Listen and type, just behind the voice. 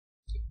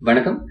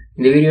வணக்கம்.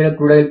 இந்த வீடியோல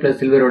crude oil plus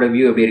silver ஓட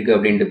வியூ எப்படி இருக்கு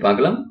அப்படினு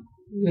பார்க்கலாம்.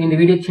 இந்த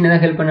வீடியோ சின்னதா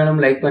ஹெல்ப் பண்ணாலும்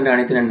லைக் பண்ற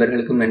அனைத்து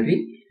நண்பர்களுக்கும் நன்றி.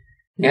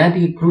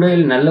 நேத்திக்கு crude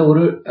oil நல்ல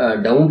ஒரு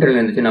டவுன் ட்ரெண்ட்ல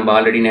இருந்துச்சு. நம்ம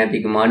ஆல்ரெடி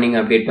நேத்திக்கு மார்னிங்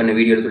அப்டேட் பண்ண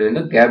வீடியோல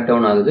சொல்லியிருந்தோம். கேப்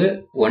டவுன் ஆகுது.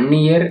 1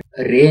 இயர்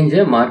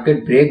ரேஞ்சை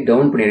மார்க்கெட் பிரேக்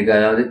டவுன் பண்ணிருக்கு.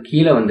 அதாவது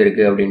கீழே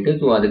வந்திருக்கு அப்படின்ட்டு.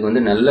 ஸோ அதுக்கு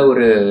வந்து நல்ல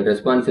ஒரு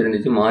ரெஸ்பான்ஸ்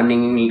இருந்துச்சு.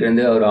 மார்னிங்ல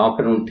இருந்து ஒரு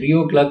ஆஃப்டர்நூன் 3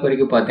 o'clock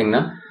வரைக்கும்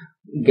பார்த்தீங்கன்னா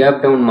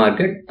கேப் டவுன்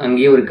மார்க்கெட்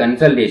அங்கேயே ஒரு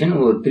கன்சல்டேஷன்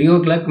ஒரு 3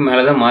 o'clock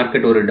மேலதான்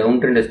மார்க்கெட் ஒரு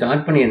டவுன் ட்ரெண்டை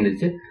ஸ்டார்ட் பண்ணி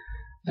இருந்துச்சு.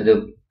 அது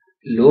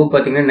லோ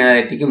பார்த்தீங்கன்னா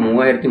நேரத்துக்கு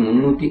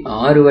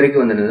 3306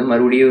 வரைக்கும் வந்திருந்தது.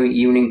 மறுபடியும்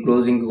ஈவினிங்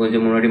க்ளோசிங்க்கு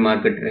கொஞ்சம் முன்னாடி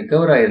மார்க்கெட்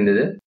ரெக்கவர்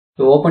ஆயிருந்தது.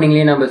 ஸோ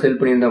ஓப்பனிங்லேயே நம்ம செல்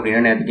பண்ணியிருந்தோம்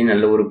அப்படின்னா நேரத்துக்கு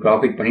நல்ல ஒரு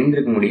ப்ராஃபிட்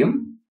பண்ணியிருந்திருக்க முடியும்.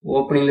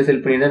 ஓப்பனிங்ல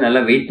செல் பண்ணியிருந்தா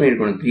நல்லா வெயிட்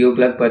பண்ணியிருக்கணும். 3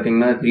 o'clock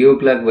பார்த்தீங்கன்னா 3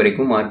 o'clock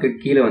வரைக்கும் மார்க்கெட்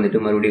கீழே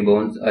வந்துட்டு மறுபடியும்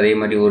பவுன்ஸ், அதே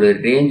மாதிரி ஒரு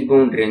ரேஞ்ச்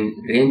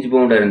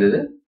பவுண்டாக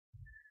இருந்தது.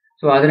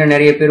 ஸோ அதில்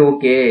நிறைய பேர்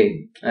ஓகே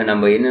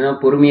நம்ம என்னன்னா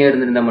பொறுமையாக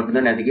இருந்திருந்தா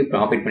மட்டும்தான் நேரத்துக்கு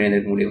ப்ராஃபிட்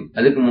பண்ணியிருந்திருக்க முடியும்.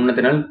 அதுக்கு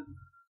முன்னத்த நாள்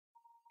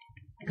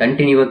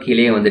கண்டினியூவா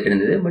கீழே வந்துட்டு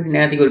இருந்தது. பட்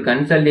நேற்றுக்கு ஒரு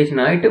கன்சல்டேஷன்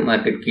ஆகிட்டு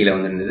மார்க்கெட் கீழே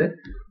வந்துருந்தது.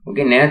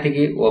 ஓகே,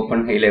 நேற்றுக்கு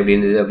ஓப்பன் ஹைல எப்படி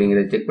இருந்தது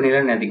அப்படிங்கிறத செக்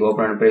பண்ணிடலாம். நேற்றுக்கு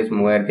ஓப்பன் ஆன ப்ரைஸ்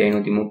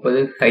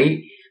 3530, ஹை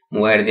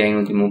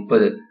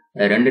 3530.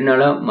 2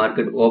 நாளா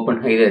மார்க்கெட்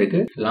ஓப்பன் ஹை தான்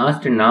இருக்கு.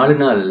 லாஸ்ட் 4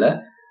 நாள்ல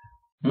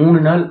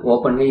 3 நாள்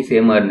ஓப்பன் ஹை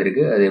சேமா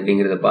இருந்திருக்கு. அது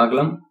எப்படிங்கிறத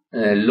பார்க்கலாம்.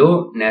 லோ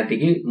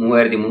நேற்றுக்கு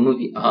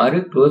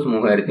 3306, க்ளோஸ்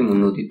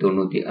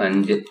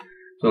 3395.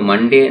 ஸோ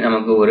மண்டே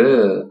நமக்கு ஒரு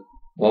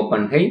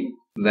ஓப்பன் ஹை,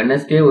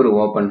 வெனஸ்டே ஒரு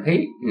ஓப்பன் ஹை,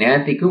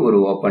 நேத்திக்கு ஒரு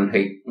ஓப்பன்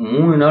ஹை.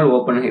 3 நாள்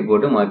ஓப்பன் ஹை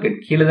போட்டு மார்க்கெட்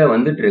கீழே தான்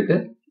வந்துட்டு இருக்கு.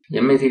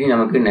 MACD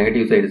நமக்கு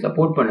நெகட்டிவ் சைடு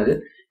சப்போர்ட் பண்ணுது.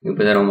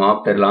 இப்போதான் ரொம்ப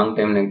after long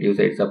time negative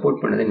side support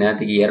பண்ணுது.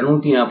 நேத்திக்கு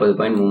 240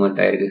 பாயிண்ட் மூவ்மெண்ட்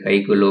ஆயிருக்கு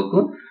haiku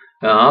லோக்கும்.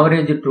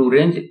 Average true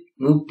range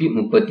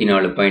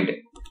 134 point.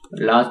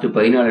 Last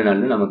 14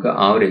 நாள்ல நமக்கு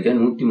ஆவரேஜா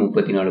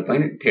 134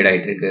 பாயிண்ட் ட்ரேட்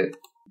ஆயிட்டு இருக்கு.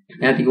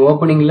 நேற்றுக்கு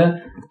ஓப்பனிங்ல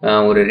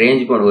ஒரு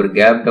ரேஞ்ச் பவுண்ட், ஒரு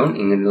கேப் டவுன்,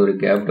 இங்கிருந்து ஒரு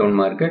கேப் டவுன்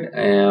மார்க்கெட்,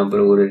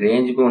 அப்புறம் ஒரு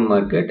ரேஞ்ச் பவுண்ட்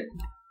மார்க்கெட்.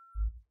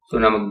 ஸோ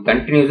நமக்கு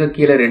கண்டினியூஸாக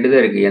கீழே ரெட்டு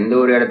தான் இருக்குது. எந்த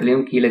ஒரு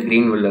இடத்துலையும் கீழே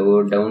க்ரீன் இல்லை,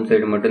 ஒரு டவுன்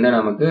சைடு மட்டும்தான்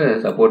நமக்கு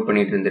சப்போர்ட்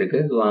பண்ணிட்டு இருந்திருக்கு.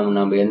 ஸோ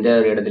நம்ம எந்த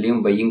ஒரு இடத்துலையும்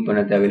பையிங்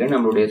பண்ண தேவையில்லை.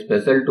 நம்மளுடைய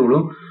ஸ்பெஷல்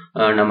டூலும்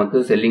நமக்கு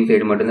செல்லிங்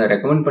சைடு மட்டும்தான்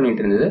ரெக்கமெண்ட்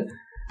பண்ணிட்டு இருந்தது.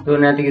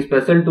 ஸோ நேற்றுக்கு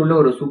ஸ்பெஷல் டூலில்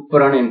ஒரு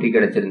சூப்பரான என்ட்ரி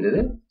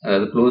கிடைச்சிருந்தது.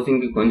 அதாவது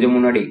க்ளோசிங்க்கு கொஞ்சம்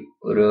முன்னாடி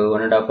ஒரு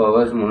 1.5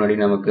 hours முன்னாடி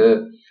நமக்கு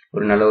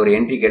ஒரு நல்ல ஒரு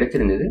entry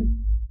கிடைச்சிருந்தது.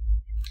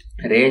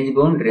 Range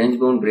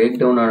bound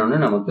break down ஆனோன்னா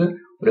நமக்கு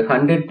ஒரு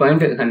 100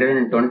 பாயிண்ட்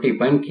 120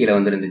 பாயிண்ட் கீழே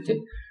வந்துருந்துச்சு.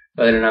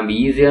 அதில் நம்ம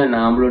ஈஸியாக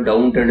நாமளும்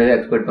டவுன் ட்ரெண்டை தான்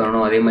எக்ஸ்பெக்ட்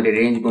பண்ணணும். அதே மாதிரி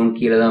ரேஞ்ச் பவுண்ட்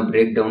கீழே தான்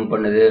பிரேக் டவுன்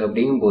பண்ணுது.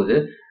 அப்படிங்கும்போது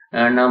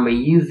நம்ம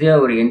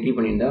ஈஸியாக ஒரு என்ட்ரி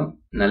பண்ணியிருந்தா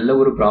நல்ல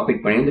ஒரு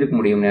ப்ராஃபிட் பண்ணியிருந்திருக்க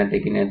முடியும்.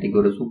 நேற்றுக்கு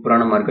ஒரு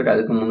சூப்பரான மார்க்கெட்,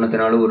 அதுக்கு முன்னத்த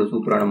நாள் ஒரு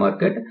சூப்பரான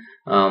மார்க்கெட்.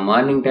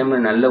 மார்னிங்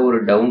டைமில் நல்ல ஒரு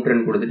டவுன்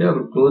ட்ரெண்ட் கொடுத்துட்டு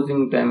அப்புறம்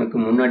க்ளோசிங் டைமுக்கு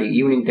முன்னாடி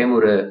ஈவினிங் டைம்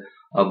ஒரு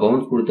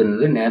பவுன்ஸ்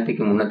கொடுத்துருந்தது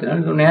நேற்றுக்கு முன்னத்த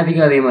நாள். ஸோ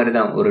நேற்றுக்கு அதே மாதிரி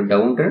தான் ஒரு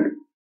டவுன் ட்ரெண்ட்,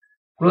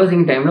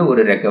 க்ளோசிங் டைம்ல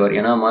ஒரு ரெக்கவர்.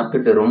 ஏன்னா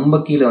மார்க்கெட் ரொம்ப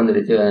கீழே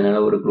வந்துருச்சு, அதனால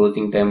ஒரு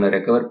க்ளோசிங் டைம்ல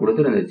ரெக்கவர்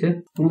கொடுத்துருந்துச்சு.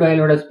 crude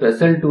oilோட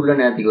ஸ்பெஷல் டூல்ல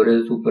நேற்றுக்கு ஒரு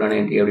சூப்பரான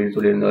என்ட்ரி அப்படின்னு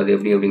சொல்லியிருந்தோம். அது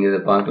எப்படி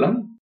அப்படிங்கிறத பார்க்கலாம்.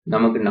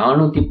 நமக்கு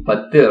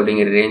 410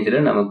 அப்படிங்கிற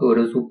ரேஞ்சில் நமக்கு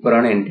ஒரு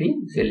சூப்பரான என்ட்ரி,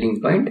 செல்லிங்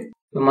பாயிண்ட்.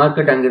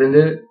 மார்க்கெட்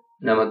அங்கிருந்து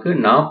நமக்கு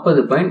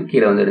 40 பாயிண்ட்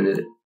கீழே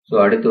வந்துருந்தது. ஸோ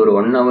அடுத்து ஒரு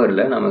 1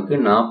 hourல நமக்கு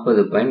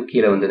 40 பாயிண்ட்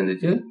கீழே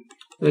வந்துருந்துச்சு.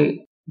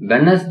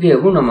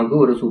 வெனஸ்டேவும் நமக்கு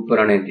ஒரு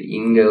சூப்பரான என்ட்ரி,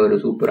 இங்க ஒரு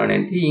சூப்பரான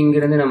என்ட்ரி,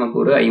 இங்கிருந்து நமக்கு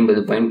ஒரு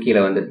 50 பாயிண்ட்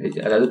கீழே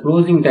வந்துருந்துச்சு. அதாவது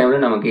க்ளோசிங் டைம்ல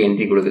நமக்கு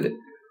என்ட்ரி கொடுக்குது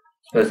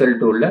ஸ்பெஷல்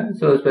டூல்ல.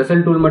 ஸோ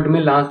ஸ்பெஷல் டூல்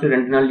மட்டுமே லாஸ்ட்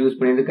 2 நாள் யூஸ்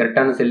பண்ணிட்டு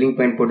கரெக்டான செல்லிங்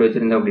பாயிண்ட் போட்டு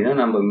வச்சிருந்தோம் அப்படின்னா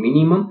நம்ம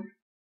மினிமம்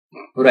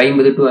ஒரு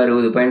 50 to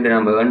 60 பாயிண்ட்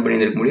நம்ம ஏர்ன்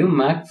பண்ணியிருக்க முடியும்.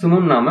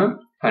 மேக்ஸிமம் நாம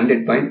 100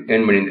 பாயிண்ட்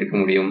ஏர்ன் பண்ணியிருக்க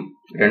முடியும்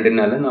 2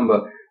 நாள்ல. நம்ம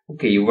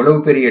ஓகே இவ்வளவு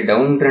பெரிய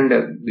டவுன் ட்ரெண்ட்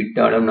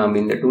விட்டாலும் நம்ம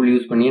இந்த டூல்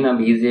யூஸ் பண்ணி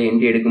நம்ம ஈஸியாக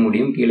என்ட்ரி எடுக்க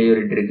முடியும். கீழே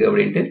ஏறிட்டு இருக்கு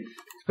அப்படின்ட்டு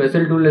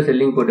ஸ்பெஷல் டூல்ல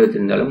செல்லிங் போட்டு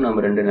வச்சிருந்தாலும்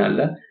நம்ம 2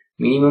 நாள்ல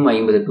மினிமம்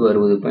 50 to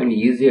 60 பாயிண்ட்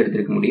ஈஸியாக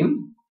எடுத்துருக்க முடியும்.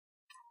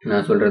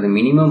 நான் சொல்றது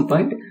மினிமம்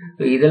பாயிண்ட்.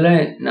 இதெல்லாம்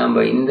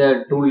நம்ம இந்த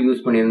டூல்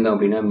யூஸ் பண்ணியிருந்தோம்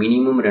அப்படின்னா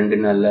மினிமம் 2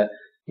 நாள்ல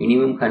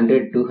மினிமம் 100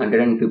 to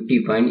 150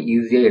 பாயிண்ட்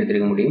ஈஸியாக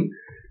எடுத்துருக்க முடியும்.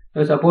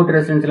 சப்போர்ட்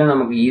ரெசிஸ்டன்ஸ்லாம்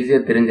நமக்கு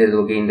ஈஸியாக தெரிஞ்சது.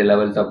 ஓகே இந்த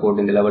லெவல்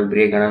சப்போர்ட், இந்த லெவல்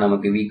பிரேக் ஆனால்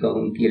நமக்கு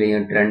வீக்காகவும்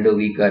கீழேயும் ட்ரெண்டும்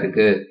வீக்காக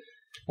இருக்கு.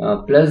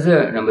 பிளஸ்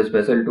நம்ம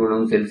ஸ்பெஷல்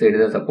டூலும் செல் சைடு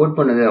தான் சப்போர்ட்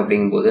பண்ணுது.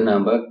 அப்படிங்கும்போது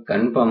நம்ம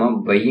கன்ஃபார்மா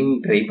பையிங்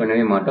ட்ரை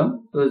பண்ணவே மாட்டோம்.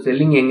 ஸோ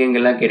செல்லிங்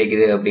எங்கெங்கெல்லாம்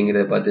கிடைக்குது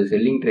அப்படிங்கிறத பார்த்து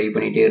செல்லிங் ட்ரை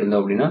பண்ணிட்டே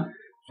இருந்தோம் அப்படின்னா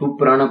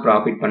சூப்பரான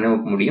ப்ராஃபிட் பண்ண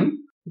முடியும்.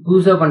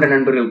 புதுசாக பண்ற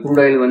நண்பர்கள்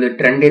crude oil வந்து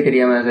ட்ரெண்டே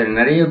தெரியாம, சார்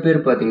நிறைய பேர்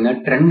பார்த்தீங்கன்னா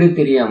ட்ரெண்டு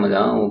தெரியாம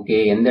தான் ஓகே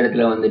எந்த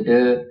இடத்துல வந்துட்டு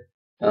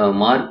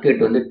மார்க்கெட்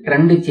வந்து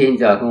ட்ரெண்டு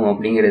சேஞ்ச் ஆகும்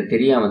அப்படிங்கிறது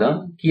தெரியாம தான்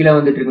கீழே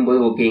வந்துட்டு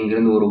இருக்கும்போது ஓகே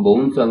இங்கிருந்து ஒரு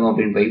பவுன்ஸ் ஆகும்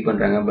அப்படின்னு பை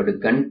பண்றாங்க. பட்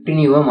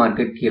கண்டினியூவா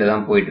மார்க்கெட் கீழே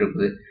தான் போயிட்டு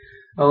இருக்குது.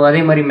 அதே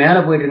மாதிரி மேலே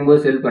போயிட்டு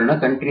இருக்கும்போது செல் பண்ணா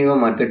கண்டினியூவா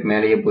மார்க்கெட்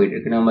மேலேயே போயிட்டு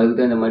இருக்கு. நம்ம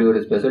அதுக்கு இந்த மாதிரி ஒரு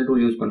ஸ்பெஷல்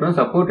டூல் யூஸ் பண்றோம்.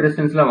 சப்போர்ட்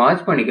ரெசிஸ்டன்ஸ்லாம்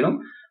வாட்ச் பண்ணிக்கிறோம்.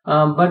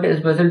 பட்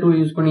ஸ்பெஷல் டூல்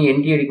யூஸ் பண்ணி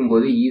என்ட்ரி அடிக்கும்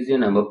போது ஈஸியா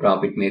நம்ம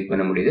ப்ராஃபிட் மேக்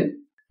பண்ண முடியுது.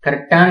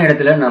 கரெக்டான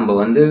இடத்துல நம்ம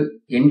வந்து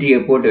என்ட்ரியை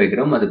போட்டு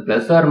வைக்கிறோம். அது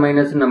பிளஸ் ஆர்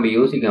மைனஸ் நம்ம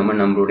யோசிக்காம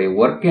நம்மளுடைய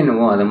ஒர்க்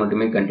என்னவோ அதை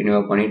மட்டுமே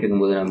கண்டினியூவா பண்ணிட்டு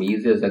இருக்கும்போது நம்ம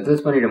ஈஸியா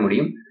சக்சஸ் பண்ணிட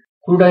முடியும்.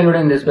 crude oilோட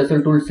இந்த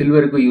ஸ்பெஷல் டூல்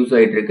சில்வருக்கு யூஸ்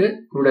ஆயிட்டு இருக்கு.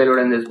 crude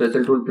oilோட இந்த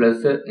ஸ்பெஷல் டூல்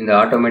பிளஸ் இந்த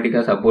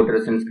ஆட்டோமேட்டிக்கா சப்போர்ட்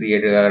ரெசிஸ்டன்ஸ்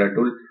கிரியேட் ஆகிற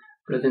டூல்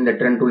ப்ளஸ் இந்த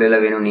ட்ரெண்ட் டூல்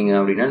எல்லாம் வேணும் நீங்கள்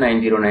அப்படின்னா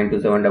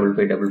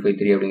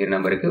 9092755553 அப்படிங்கிற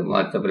நம்பருக்கு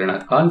வாட்ஸ்அப்பில்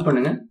நான் கால்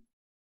பண்ணுங்கள்.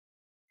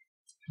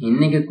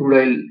 இன்னைக்கு க்ரூட்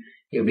ஆயில்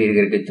எப்படி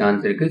இருக்கிறதுக்கு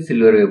சான்ஸ் இருக்குது,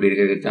 சில்வர் எப்படி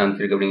இருக்கிறதுக்கு சான்ஸ்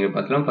இருக்குது அப்படிங்கிற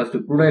பார்க்கலாம். ஃபர்ஸ்ட்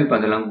க்ரூட் ஆயில்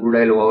பார்க்கலாம். க்ரூட்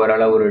ஆயில்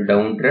ஓவராலாக ஒரு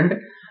டவுன் ட்ரெண்ட்,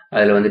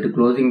 அதில் வந்துட்டு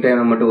க்ளோசிங்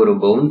டைம் மட்டும் ஒரு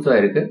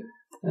பவுன்ஸாக இருக்குது.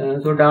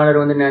 ஸோ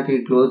டாலர் வந்து நேற்று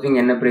க்ளோசிங்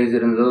என்ன ப்ரைஸ்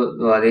இருந்தோ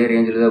அதே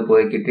ரேஞ்சில் தான்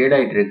போய்க்கு ட்ரேட்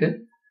ஆகிட்டு இருக்கு.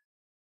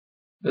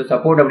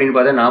 சப்போர்ட் அப்படின்னு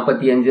பார்த்தா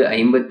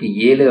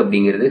 45.57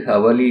 அப்படிங்கிறது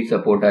ஹவர்லி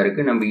சப்போர்ட்டாக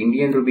இருக்குது. நம்ம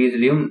இந்தியன்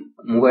ருபீஸ்லையும்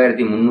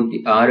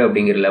 3306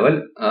 அப்படிங்கிற லெவல்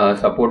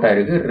சப்போர்ட்டாக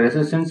இருக்குது.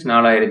 ரெசிஸ்டன்ஸ்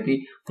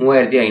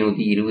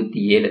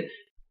 3527.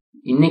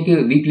 இன்னைக்கு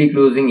வீக்லி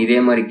க்ளோசிங் இதே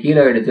மாதிரி கீழே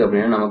ஆயிடுச்சு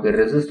அப்படின்னா நமக்கு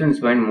ரெசிஸ்டன்ஸ்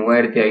பாயிண்ட்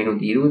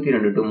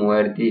 3522 to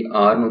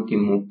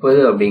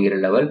 3630 அப்படிங்கிற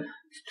லெவல்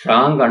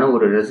ஸ்ட்ராங்கான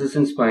ஒரு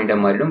ரெசிஸ்டன்ஸ் பாயிண்டா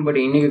மாறிடும். பட்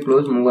இன்னைக்கு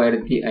க்ளோஸ்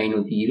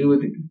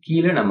 3520க்கு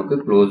கீழே நமக்கு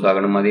க்ளோஸ்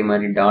ஆகணும். அதே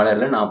மாதிரி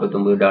டாலர்ல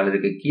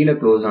 $49 கீழே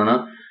க்ளோஸ் ஆனா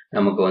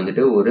நமக்கு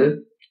வந்துட்டு ஒரு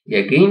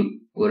எகெயின்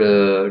ஒரு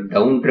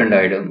டவுன் ட்ரெண்ட்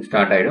ஆயிடும்,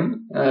 ஸ்டார்ட் ஆயிடும்.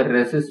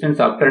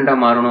 ரெசிஸ்டன்ஸ் அப் ட்ரெண்டா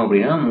மாறணும்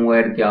அப்படின்னா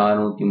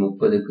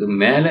 3630க்கு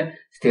மேல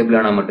ஸ்டேபிள்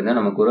ஆனா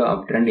மட்டும்தான் நமக்கு ஒரு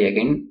அப் ட்ரெண்ட்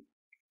எகெயின்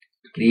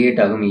கிரியேட்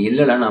ஆகும்.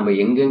 இல்லைனா நம்ம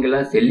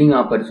எங்கெங்கெல்லாம் செல்லிங்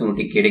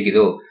ஆப்பர்ச்சுனிட்டி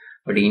கிடைக்குதோ.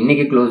 பட்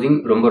இன்னைக்கு க்ளோசிங்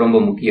ரொம்ப ரொம்ப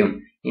முக்கியம்.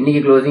 இன்னைக்கு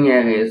க்ளோசிங்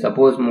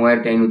சப்போஸ்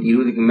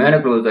 3520க்கு மேல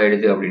க்ளோஸ்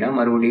ஆயிடுச்சு அப்படின்னா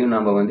மறுபடியும்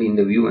நம்ம வந்து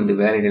இந்த வியூ வந்து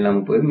வேலிட்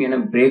இல்லாமல் போயிடும். ஏன்னா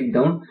பிரேக்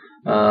டவுன்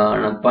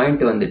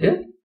பாயிண்ட் வந்துட்டு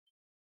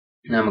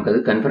நமக்கு அது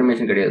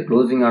கன்ஃபர்மேஷன் கிடையாது.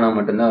 க்ளோசிங் ஆனால்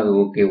மட்டும்தான் அது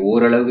ஓகே,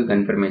 ஓரளவுக்கு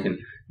கன்ஃபர்மேஷன்.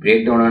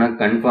 பிரேக் டவுன் ஆனால்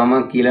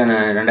கன்ஃபார்மாக கீழே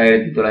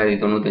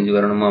 2995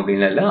 வரணுமா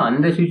அப்படின்லாம் இல்லை.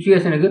 அந்த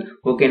சுச்சுவேஷனுக்கு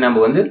ஓகே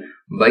நம்ம வந்து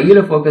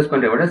பையில் ஃபோக்கஸ்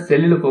பண்ணுறத விட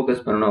செல்லில்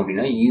ஃபோக்கஸ் பண்ணணும்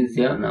அப்படின்னா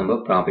ஈஸியாக நம்ம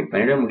ப்ராஃபிட்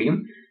பண்ணிட முடியும்.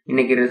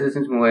 இன்னைக்கு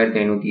ரெசிஸ்டன்ஸ்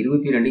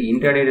 3522.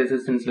 இன்ட்ராடே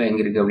ரெசிஸ்டன்ஸ்ல எங்க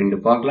இருக்கு அப்படின்ட்டு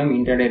பார்க்கலாம்.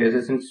 இன்ட்ராடே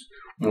ரெசிஸ்டன்ஸ்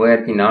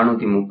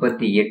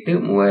 3438,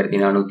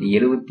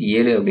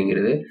 3477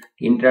 அப்படிங்கிறது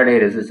இன்ட்ராடே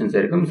ரெசிஸ்டன்ஸ்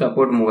இருக்கும்.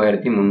 சப்போர்ட்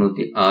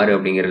 3306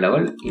 அப்படிங்கிற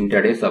லெவல்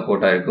இன்ட்ராடே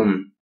சப்போர்ட்டா இருக்கும்.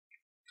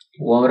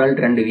 ஓவரால்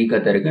ட்ரெண்ட் வீக்கா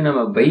தான் இருக்கு.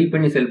 நம்ம பை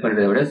பண்ணி செல்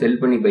பண்றதை விட செல்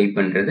பண்ணி பை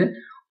பண்றது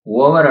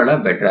ஓவராலா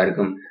பெட்டரா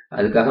இருக்கும்.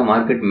 அதுக்காக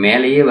மார்க்கெட்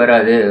மேலேயே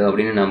வராது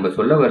அப்படின்னு நம்ம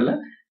சொல்ல வரல.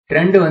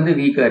 ட்ரெண்ட் வந்து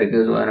வீக்கா இருக்கு.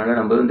 ஸோ அதனால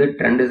நம்ம வந்து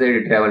ட்ரெண்ட் சைடு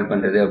டிராவல்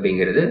பண்றது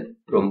அப்படிங்கிறது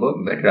ரொம்ப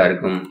பெட்டரா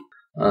இருக்கும்.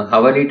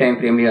 ஹவர்லி டைம்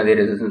ஃப்ரேம்லயும் அதே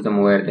ரெசிஸ்டன்ஸ்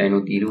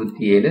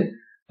 3527.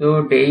 ஸோ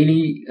டெய்லி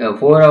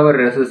 4 hour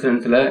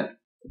ரெசிஸ்டன்ஸ்ல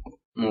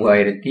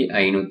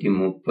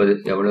 3530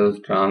 எவ்வளவு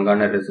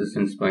ஸ்ட்ராங்கான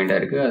ரெசிஸ்டன்ஸ் பாயிண்டா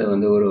இருக்கு. அது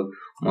வந்து ஒரு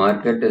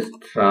மார்க்கெட்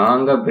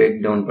ஸ்ட்ராங்கா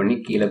பிரேக் டவுன் பண்ணி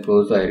கீழே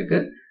க்ளோஸ் ஆயிருக்கு.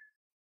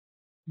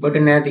 பட்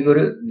நேற்றுக்கு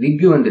ஒரு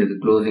விக் வந்திருக்கு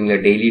க்ளோசிங்ல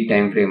டெய்லி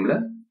டைம் ஃப்ரேம்ல.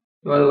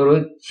 அது ஒரு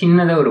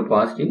சின்னதா ஒரு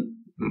பாசிட்டிவ்.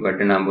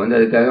 பட் நம்ம வந்து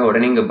அதுக்காக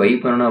உடனே இங்க பை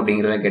பண்ணணும்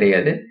அப்படிங்கறதெல்லாம்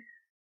கிடையாது.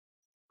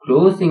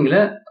 க்ளோசிங்ல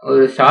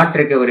ஒரு ஷார்ட்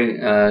ரெக்கவரி,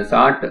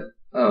 ஷார்ட்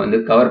வந்து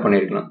கவர்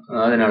பண்ணிருக்கலாம்.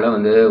 அதனால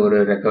வந்து ஒரு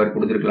ரெக்கவர்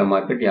கொடுத்துருக்கலாம்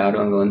மார்க்கெட்.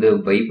 யாரும் அங்க வந்து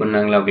பை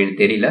பண்ணாங்களா அப்படின்னு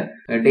தெரியல.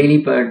 டெய்லி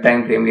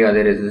டைம் ஃப்ரேம்லயும்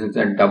அதே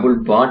resistance double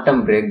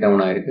bottom break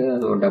down ஆயிருக்கு.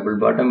 அது ஒரு டபுள்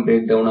பாட்டம்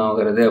பிரேக் டவுன்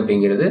ஆகுறது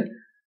அப்படிங்கிறது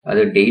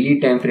அது டெய்லி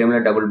டைம் ஃப்ரேம்ல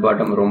டபுள்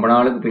பாட்டம் ரொம்ப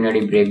நாளுக்கு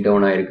பின்னாடி பிரேக்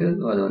டவுன் ஆயிருக்கு.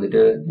 அது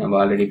வந்துட்டு நம்ம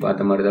ஆல்ரெடி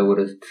பார்த்த மாதிரி தான்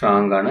ஒரு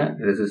ஸ்ட்ராங்கான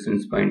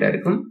ரெசிஸ்டன்ஸ் பாயிண்டா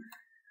இருக்கும்.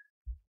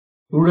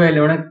 க்ரூட்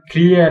ஆயிலோட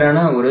கிளியரான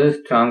ஒரு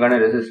ஸ்ட்ராங்கான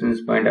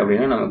ரெசிஸ்டன்ஸ் பாயிண்ட்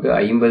அப்படின்னா நமக்கு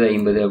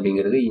 50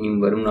 அப்படிங்கிறது இனி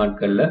வரும்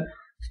நாட்கள்ல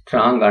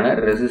ஸ்ட்ராங்கான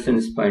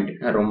ரெசிஸ்டன்ஸ் பாயிண்ட்.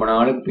 ரொம்ப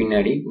நாளுக்கு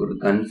பின்னாடி ஒரு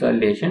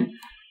கன்சால்டேஷன்,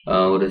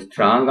 ஒரு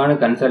ஸ்ட்ராங்கான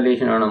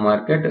கன்சால்டேஷன் ஆன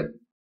மார்க்கெட்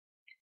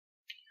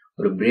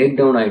ஒரு பிரேக்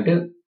டவுன் ஆயிட்டு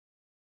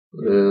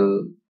ஒரு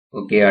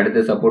ஓகே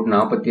அடுத்த சப்போர்ட்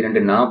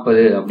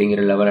 4240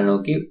 அப்படிங்கிற லெவலை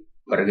நோக்கி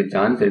வரதுக்கு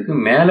சான்ஸ் இருக்கு.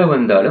 மேல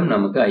வந்தாலும்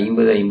நமக்கு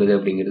 50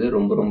 அப்படிங்கிறது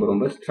ரொம்ப ரொம்ப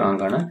ரொம்ப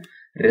ஸ்ட்ராங்கான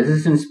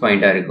ரெசிஸ்டன்ஸ்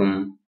பாயிண்டா இருக்கும்.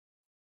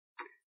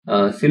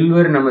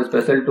 சில்வர் நம்ம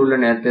ஸ்பெஷல் டூல்ல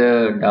நேற்று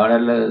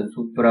டாலர்ல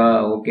சூப்பரா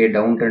ஓகே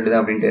டவுன் ட்ரெண்ட்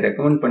தான் அப்படின்ட்டு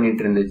ரெக்கமெண்ட்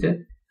பண்ணிட்டு இருந்துச்சு.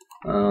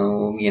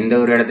 எந்த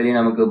ஒரு இடத்துலையும்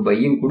நமக்கு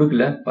பையும்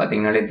கொடுக்கல.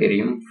 பார்த்தீங்கன்னாலே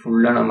தெரியும்,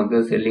 ஃபுல்லாக நமக்கு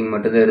செல்லிங்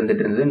மட்டும்தான்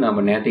இருந்துட்டு இருந்தது.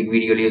 நம்ம நேற்றுக்கு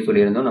வீடியோலேயே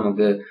சொல்லியிருந்தோம்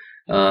நமக்கு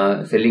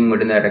செல்லிங்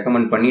மட்டும்தான்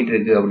ரெக்கமெண்ட் பண்ணிட்டு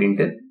இருக்கு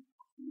அப்படின்ட்டு.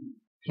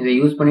 இதை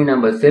யூஸ் பண்ணி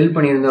நம்ம செல்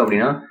பண்ணியிருந்தோம்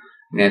அப்படின்னா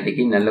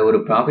நேற்றுக்கு நல்ல ஒரு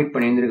ப்ராஃபிட்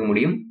பண்ணியிருந்திருக்க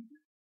முடியும்.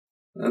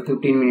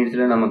 15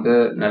 minutesல நமக்கு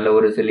நல்ல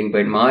ஒரு செல்லிங்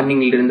பாயிண்ட்.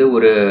 மார்னிங்ல இருந்து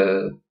ஒரு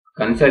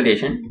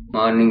கன்சல்டேஷன்,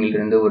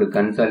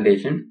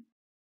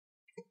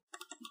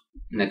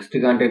 நெக்ஸ்ட்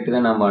கான்ட்ராக்ட்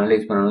தான் நம்ம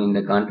அனலைஸ் பண்ணணும். இந்த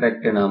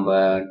கான்ட்ராக்டை நம்ம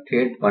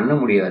ட்ரேட் பண்ண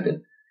முடியாது.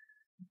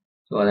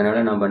 ஸோ அதனால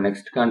நம்ம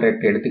நெக்ஸ்ட்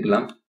கான்ட்ராக்ட்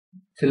எடுத்துக்கலாம்.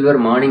 சில்வர்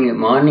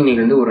மார்னிங்ல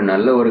இருந்து ஒரு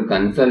நல்ல ஒரு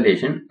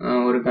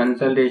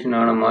கன்சல்டேஷன்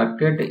ஆன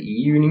மார்க்கெட்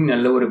ஈவினிங்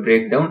நல்ல ஒரு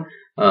பிரேக் டவுன்.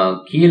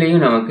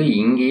 கீழேயும் நமக்கு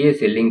இங்கேயே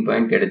செல்லிங்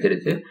பாயிண்ட்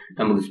கிடைச்சிருச்சு.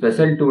 நமக்கு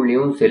ஸ்பெஷல்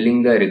டூல்லையும்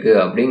செல்லிங் தான் இருக்கு.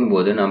 அப்படிங்கும்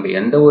போது நம்ம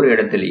எந்த ஒரு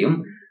இடத்துலையும்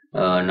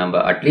நம்ம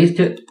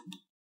அட்லீஸ்ட்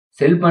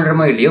செல்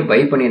பண்றோமோ இல்லையோ பை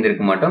பண்ணி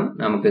இருந்திருக்க மாட்டோம்.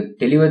 நமக்கு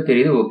தெளிவா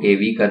தெரியுது ஓகே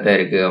வீக்கா தான்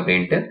இருக்கு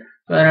அப்படின்ட்டு.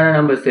 அதனால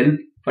நம்ம செல்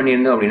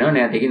பண்ணியிருந்தோம் அப்படின்னா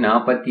நேற்றுக்கு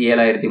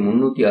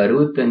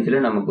 47,365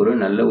 நமக்கு ஒரு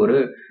நல்ல ஒரு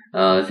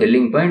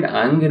செல்லிங் பாயிண்ட்.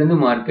 அங்கிருந்து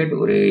மார்க்கெட்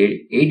ஒரு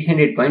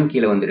 800 பாயிண்ட்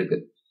கீழே வந்திருக்கு.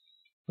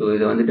 ஸோ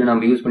இதை வந்துட்டு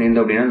நம்ம யூஸ்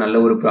பண்ணியிருந்தோம் அப்படின்னா நல்ல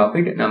ஒரு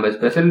ப்ராஃபிட். நம்ம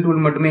ஸ்பெஷல்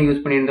டூல் மட்டுமே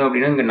யூஸ் பண்ணியிருந்தோம்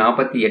அப்படின்னா இங்கே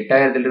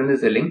 48,000 இருந்து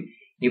செல்லிங்.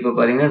 இப்போ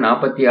பார்த்தீங்கன்னா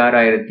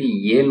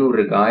 46,700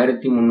 இருக்கு.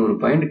 1,300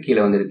 பாயிண்ட்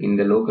கீழே வந்திருக்கு.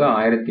 இந்த லோக்கு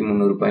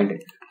 1,300 பாயிண்ட்.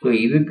 ஸோ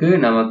இதுக்கு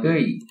நமக்கு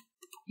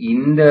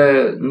இந்த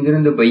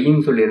இங்கிருந்து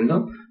பையிங்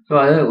சொல்லியிருந்தோம். ஸோ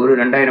அது ஒரு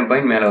 2000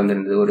 பாயிண்ட் மேலே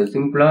வந்திருந்தது. ஒரு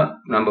சிம்பிளாக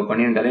நம்ம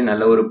பண்ணியிருந்தாலே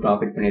நல்ல ஒரு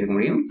ப்ராஃபிட் பண்ணியிருக்க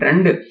முடியும்.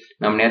 ட்ரெண்டு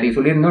நம்ம நேற்றுக்கு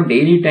சொல்லியிருந்தோம்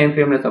டெய்லி டைம்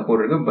ஃப்ரேமில்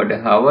சப்போர்ட் இருக்குது, பட்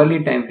ஹவர்லி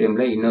டைம்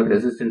ஃப்ரேமில் இன்னொரு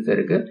ரெசிஸ்டன்ஸ்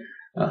இருக்குது.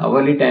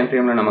 ஹவர்லி டைம்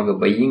ஃப்ரேமில் நமக்கு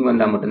பையிங்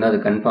வந்தால் மட்டும்தான்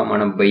அது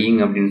கன்ஃபார்மான பையிங்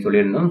அப்படின்னு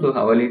சொல்லியிருந்தோம். ஸோ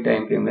ஹவர்லி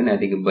டைம் ஃப்ரேமில்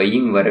நேற்றுக்கு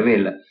பையிங் வரவே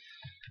இல்லை.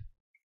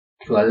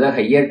 ஸோ அதுதான்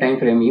ஹையர் டைம்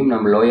ஃப்ரேமையும்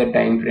நம்ம லோயர்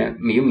டைம்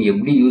ஃப்ரேமையும்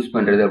எப்படி யூஸ்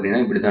பண்ணுறது அப்படின்னா,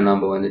 இப்படி தான்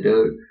நம்ம வந்துட்டு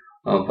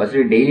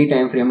ஃபர்ஸ்ட் டெய்லி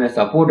டைம் ஃப்ரேமில்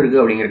சப்போர்ட் இருக்குது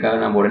அப்படிங்கிறக்காக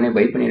நம்ம உடனே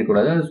பை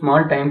பண்ணிடக்கூடாது. அது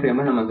ஸ்மால் டைம்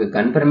ஃப்ரேமில் நமக்கு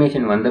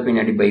கன்ஃபர்மேஷன் வந்த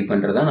பின்னாடி பை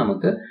பண்ணுறதா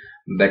நமக்கு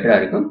பெட்டராக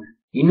இருக்கும்.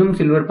 இன்னும்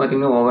சில்வர்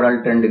பார்த்தீங்கன்னா ஓவரால்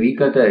ட்ரெண்ட்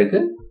வீக்காக தான்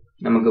இருக்குது.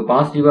 நமக்கு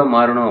பாசிட்டிவாக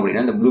மாறணும்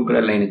அப்படின்னா அந்த ப்ளூ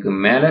கலர் லைனுக்கு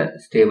மேலே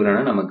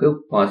ஸ்டேபிளான நமக்கு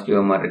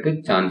பாசிட்டிவாக மாறதுக்கு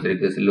சான்ஸ்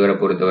இருக்குது சில்வரை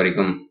பொறுத்த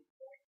வரைக்கும்.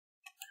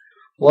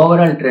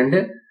 ஓவரால் ட்ரெண்டு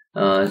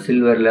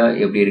சில்வரில்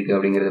எப்படி இருக்குது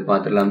அப்படிங்கிறத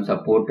பார்த்துடலாம்.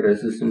 சப்போர்ட்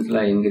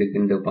ரெசிஸ்டன்ஸ்லாம் எங்கே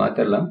இருக்குன்னு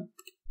பார்த்துடலாம்.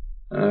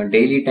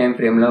 டெய்லி டைம்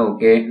ஃப்ரேமில்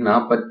ஓகே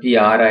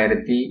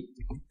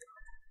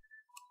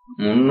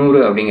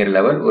 46,300 அப்படிங்கிற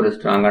லெவல் ஒரு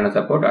ஸ்ட்ராங்கான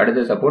சப்போர்ட்.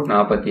 அடுத்த சப்போர்ட்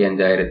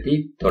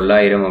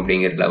 45,900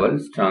 அப்படிங்கிற லெவல்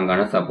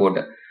ஸ்ட்ராங்கான சப்போர்ட்.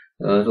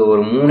 ஸோ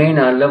ஒரு 3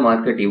 நாளில்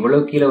மார்க்கெட் இவ்வளோ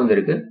கீழே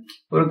வந்திருக்கு.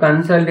 ஒரு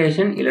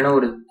கன்சல்டேஷன் இல்லைனா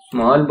ஒரு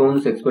ஸ்மால்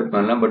பவுன்ஸ் எக்ஸ்பெக்ட்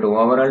பண்ணலாம். பட்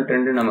ஓவரால்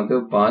ட்ரெண்ட் நமக்கு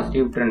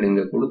பாசிட்டிவ் ட்ரெண்ட்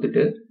இங்கே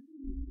கொடுத்துட்டு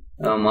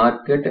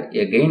மார்க்கெட்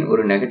எகெயின்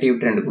ஒரு நெகட்டிவ்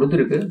ட்ரெண்ட்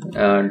கொடுத்துருக்கு.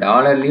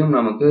 டாலர்லையும்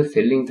நமக்கு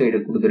செல்லிங் சைடு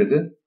கொடுத்துருக்கு.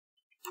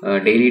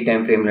 டெய்லி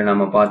டைம் ஃப்ரேமில்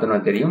நம்ம பார்த்தோம்னா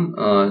தெரியும்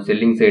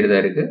செல்லிங் சைடு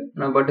தான்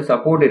இருக்குது. பட்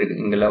சப்போர்ட்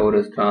இருக்குது, இங்கெல்லாம் ஒரு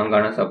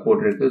ஸ்ட்ராங்கான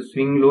சப்போர்ட் இருக்குது.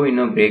 ஸ்விங் லோ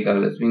இன்னும் பிரேக்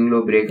ஆகலை. ஸ்விங் லோ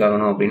பிரேக்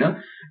ஆகணும் அப்படின்னா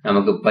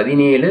நமக்கு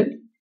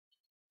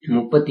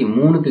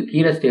 17.33க்கு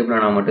கீழே ஸ்டேபிள்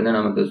ஆனால் மட்டும்தான்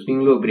நமக்கு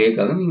ஸ்விங் லோ பிரேக்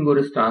ஆகும். இங்கே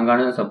ஒரு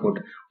ஸ்ட்ராங்கான சப்போர்ட்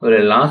ஒரு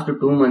லாஸ்ட்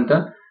 2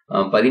 மந்த்தாக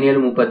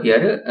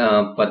 17.36,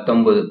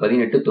 19,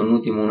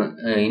 18.93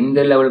 இந்த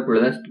லெவலுக்குள்ள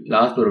தான்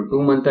லாஸ்ட் ஒரு 2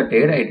 மந்த்தாக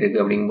ட்ரேட் ஆகிட்டு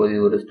இருக்கு. அப்படிங்கும்போது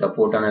இது ஒரு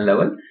சப்போர்ட்டான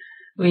லெவல்.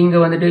 இங்கே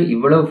வந்துட்டு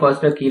இவ்வளவு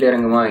ஃபாஸ்ட்டாக கீழே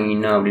இறங்குமா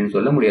இன்னும் அப்படின்னு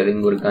சொல்ல முடியாது.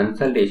 இங்கே ஒரு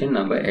கன்சல்டேஷன்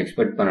நம்ம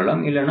எக்ஸ்பெக்ட்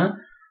பண்ணலாம். இல்லைனா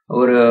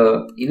ஒரு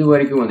இது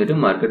வரைக்கும் வந்துட்டு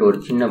மார்க்கெட் ஒரு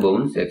சின்ன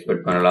பவுன்ஸ்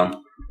எக்ஸ்பெக்ட் பண்ணலாம்.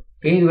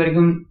 ஓகே, இது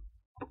வரைக்கும்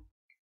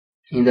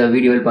இந்த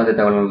வீடியோவில் பார்த்த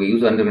தகவல் உங்களுக்கு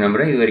யூஸ் ஆனதுக்கு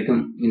நம்புறேன். இது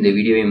வரைக்கும் இந்த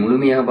வீடியோவை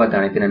முழுமையாக பார்த்த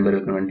அனைத்து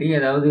நண்பர்களுக்கும் நன்றி.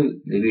 ஏதாவது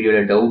இந்த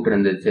வீடியோவில் டவுட்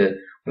இருந்துச்சு,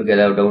 உங்களுக்கு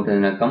ஏதாவது டவுட்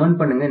இருந்ததுன்னா கமெண்ட்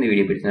பண்ணுங்கள். இந்த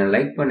வீடியோ பிடிச்சா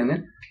லைக்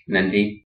பண்ணுங்கள். நன்றி.